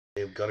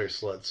Gutter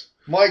sluts.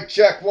 Mic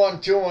check 1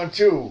 2 1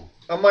 2.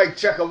 A mic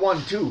check a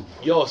 1 2.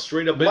 Yo,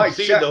 straight up Mic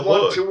MC check in the 1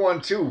 hood. 2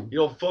 1 2. You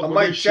don't fuck A with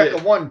mic this check shit.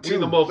 a 1 2. We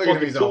the Look at him,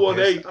 motherfucking he's all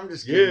 218. pissed. I'm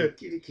just Yeah.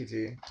 kidding.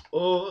 Kitty.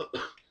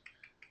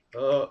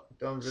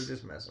 Thumbs are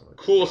just messing with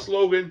Cool you.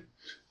 slogan.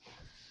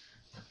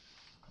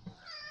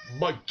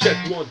 Mic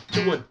check 1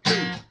 2 1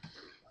 2.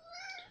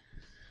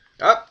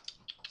 Up,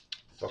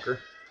 fucker.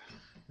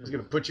 I was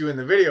gonna put you in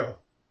the video.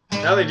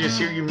 Now they just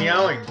hear you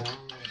meowing.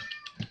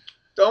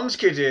 Thumbs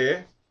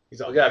kitty. He's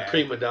all I got mad.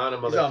 prima donna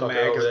He's all motherfucker mad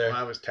over because there.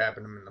 I was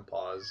tapping him in the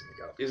paws. And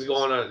he got He's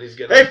going on. He's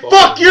getting. Hey,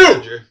 fuck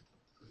you!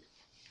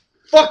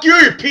 Fuck you,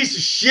 you piece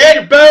of shit!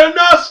 You're better than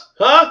us,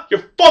 huh?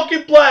 You're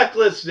fucking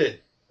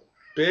blacklisted,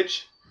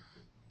 bitch.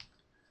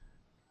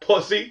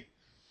 Pussy.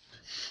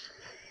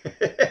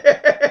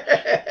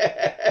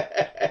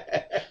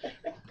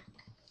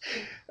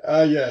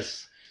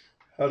 Yes.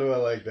 How do I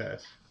like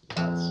that?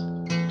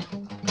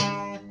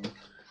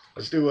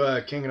 Let's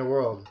do King of the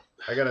World.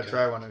 I gotta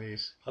try one of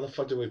these. How the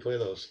fuck do we play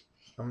those?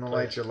 I'm gonna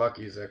light your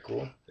lucky. Is that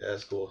cool? Yeah,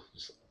 that's cool.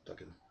 Just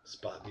fucking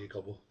spot me a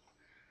couple.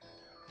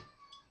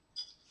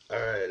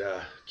 Alright,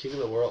 King of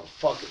the World.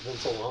 Fuck, it's been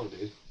so long,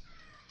 dude.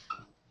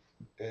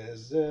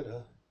 Is it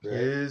a... Right?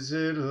 Is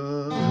it a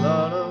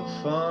lot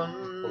of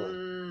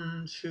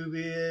fun to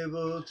be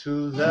able to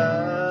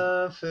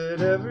laugh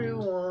at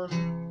everyone?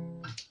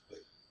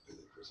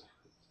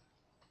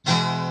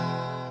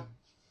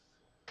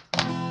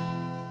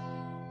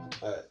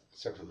 Alright,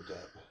 start from the top.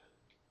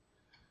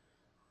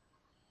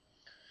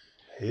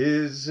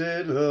 Is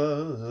it a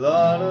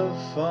lot of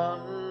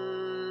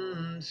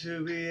fun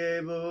to be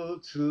able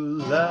to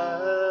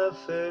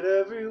laugh at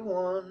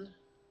everyone?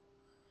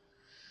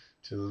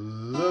 To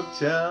look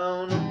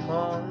down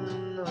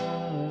upon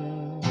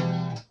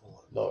those.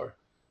 Lower.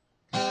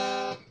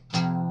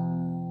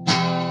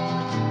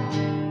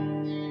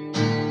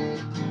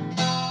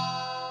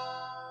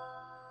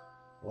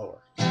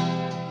 Lower.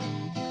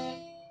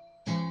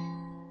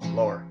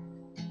 Lower.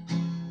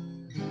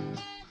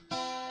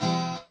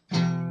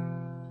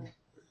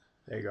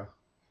 There you go.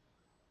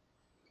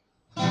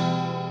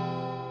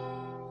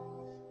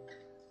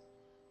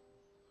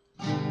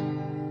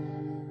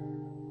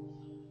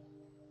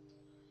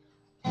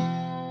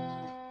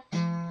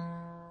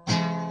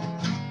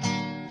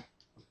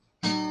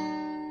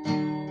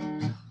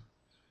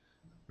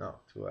 No,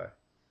 too high.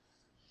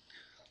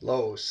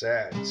 Low,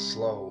 sad,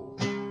 slow,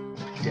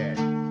 dead.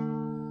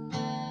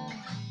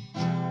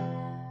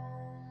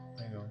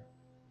 There you go.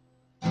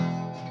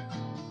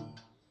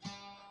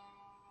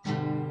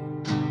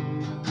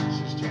 Let's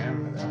just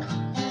jam it out.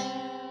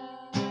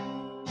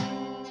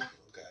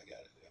 Okay, I got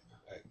it. Yeah.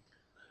 Alright.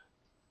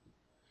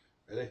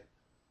 Ready?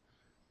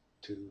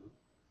 2,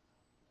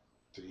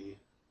 3,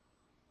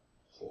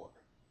 4.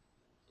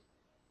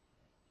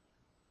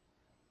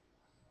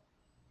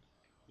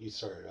 You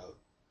started out.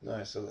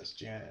 Nice, so let's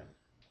jam.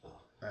 Oh.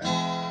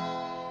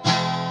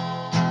 Alright.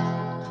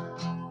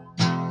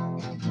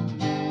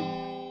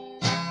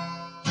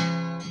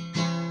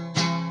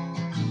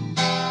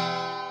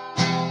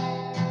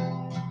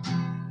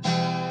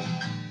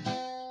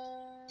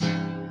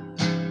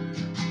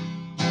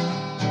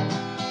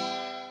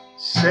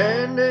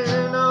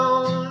 Standing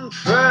on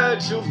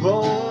fragile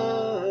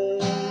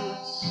bones,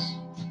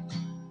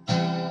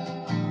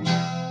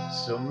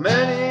 so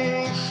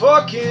many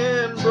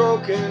fucking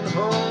broken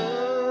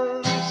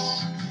homes.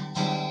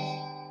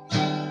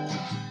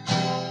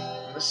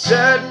 The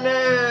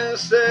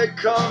sadness that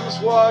comes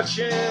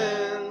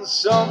watching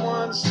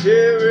someone's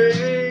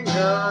tearing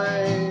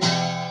eyes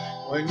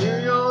when you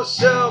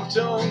yourself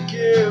don't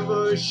give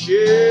a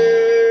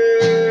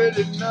shit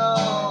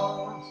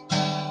enough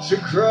to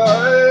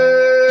cry.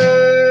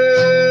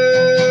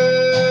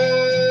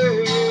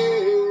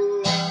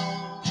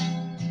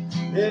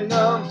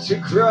 Enough to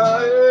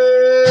cry.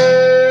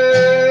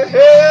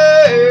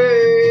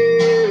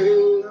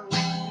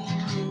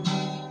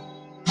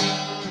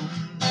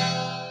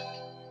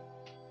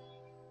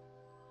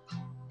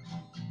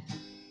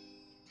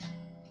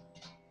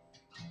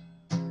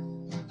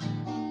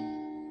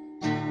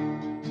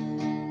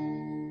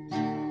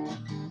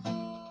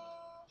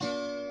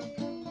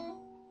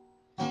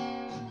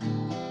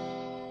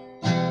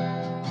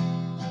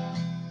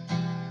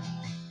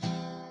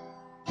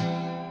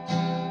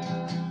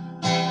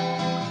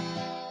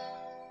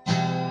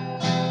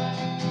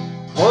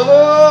 Pour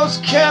those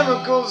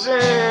chemicals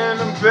in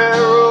a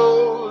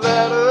barrel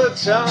at a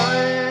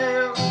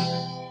time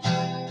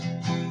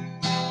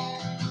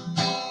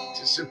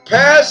to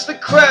surpass the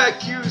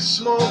crack you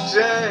smoked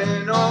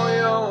and all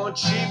your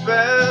cheap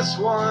ass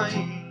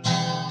wine.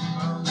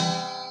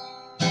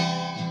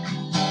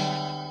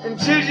 And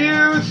did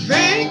you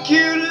think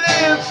you'd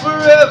live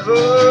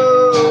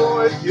forever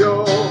with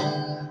your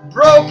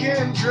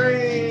broken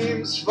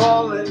dreams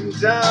falling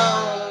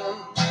down?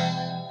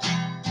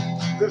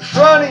 The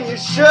front of your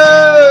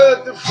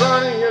shirt, the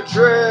front of your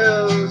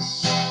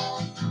dress.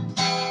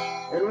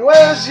 And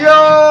where's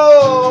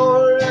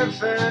your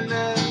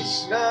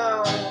infinite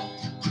now?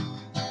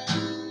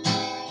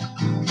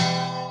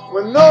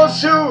 When those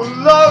those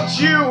who loved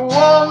you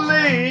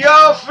only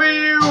offer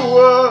you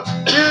a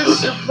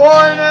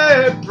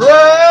disappointed brow.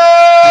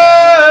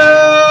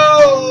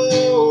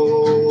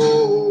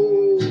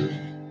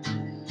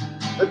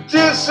 A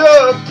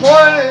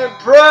disappointed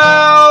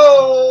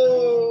brow.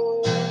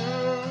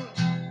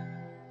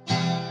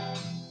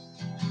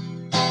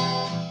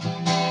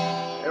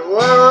 And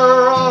where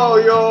are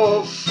all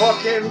your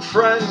fucking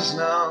friends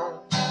now?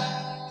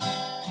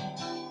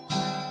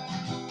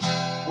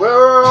 Where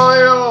are all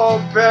your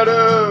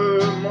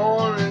better,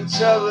 more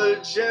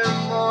intelligent,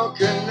 more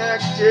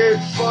connected,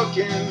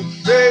 fucking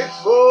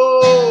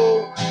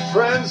faithful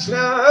friends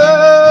now?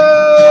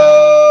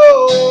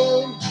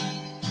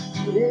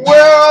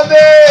 Where are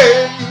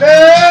they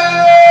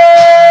now?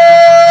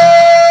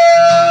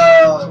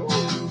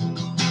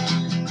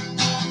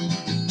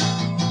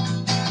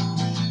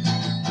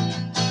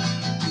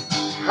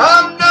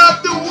 I'm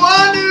not the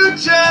one who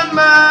turned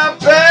my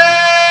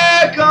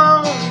back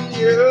on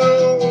you.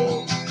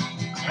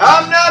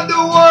 I'm not the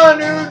one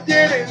who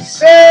didn't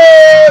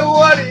say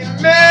what he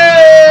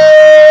meant.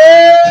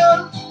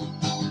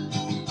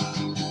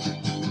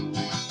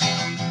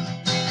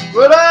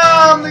 But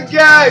I'm the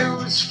guy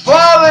who's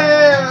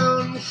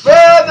falling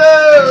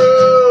further,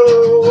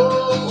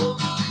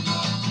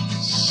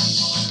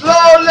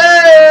 slowly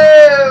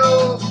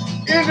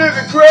into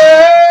the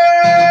grave.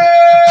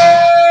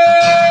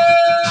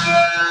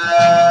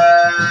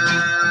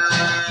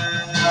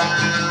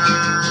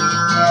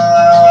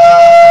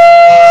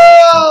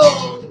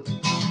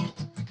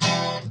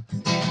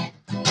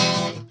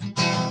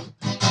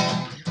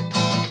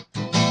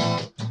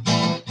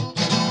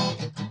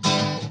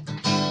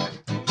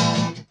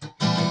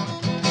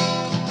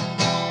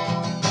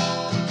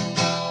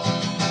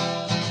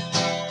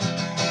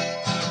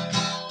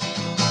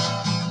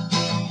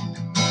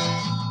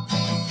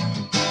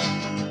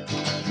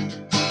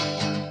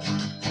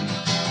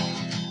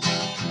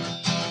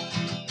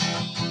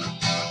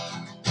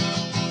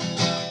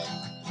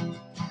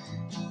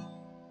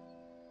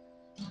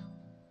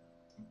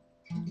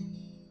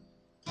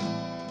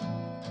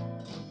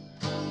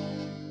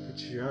 But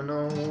you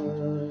know,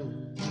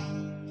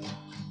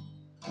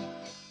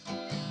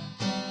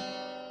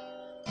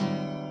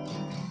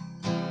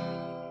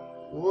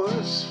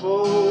 what's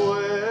for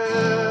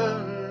where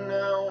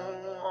now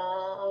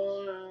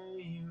are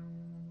you?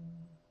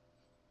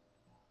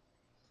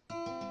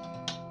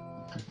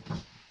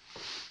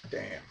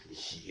 Damn.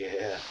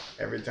 Yeah.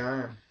 Every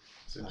time.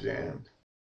 It's a jam.